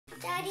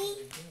Daddy,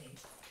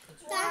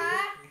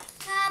 Dad,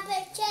 have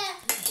a chair.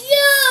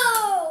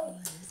 No!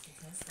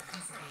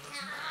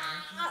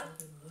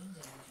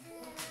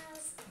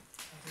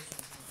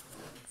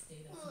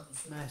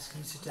 Max, can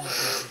you sit down,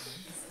 please?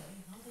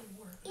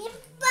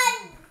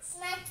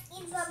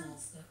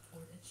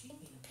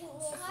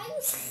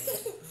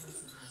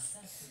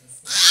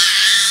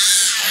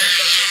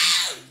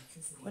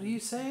 What are you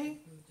saying?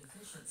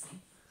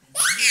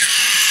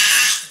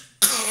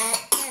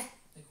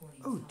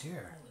 Oh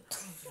dear.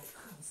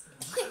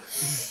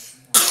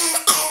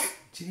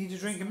 Do you need a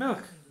drink of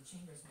milk?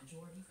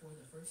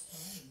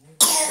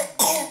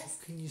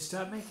 Can you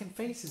stop making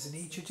faces and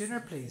eat your dinner,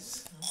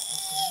 please?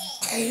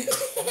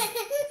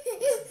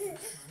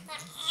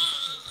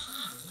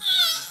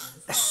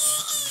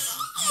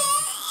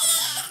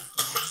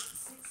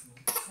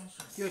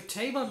 Your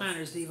table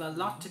manners leave a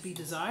lot to be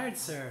desired,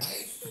 sir.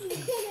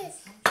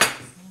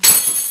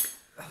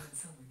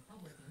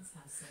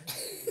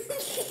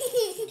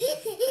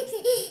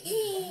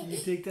 You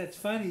think that's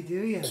funny, do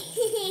you?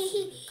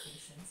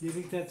 You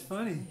think that's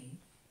funny?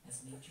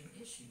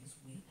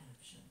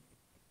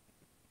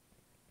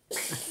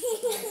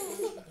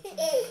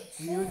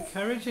 Are you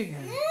encouraging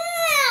him?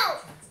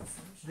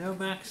 No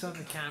Max on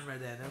the camera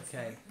then,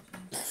 okay.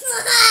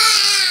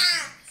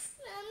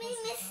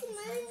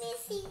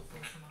 Messy.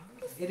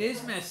 It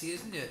is messy,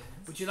 isn't it?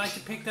 Would you like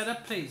to pick that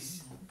up,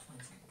 please?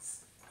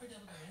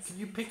 Can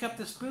you pick up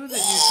the spoon that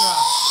you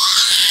dropped?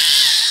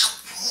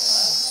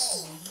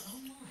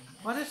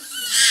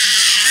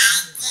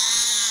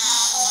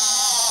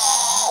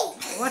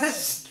 What a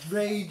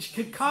strange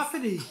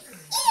cacophony!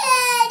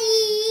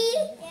 Daddy!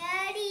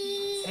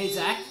 Hey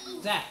Zach,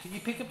 can you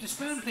pick up the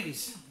spoon,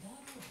 please?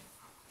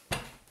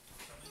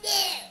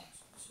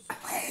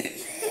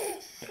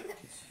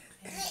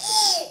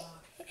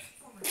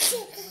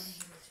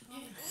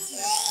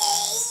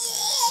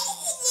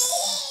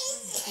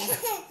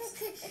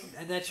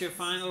 And that's your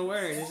final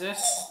word, is it?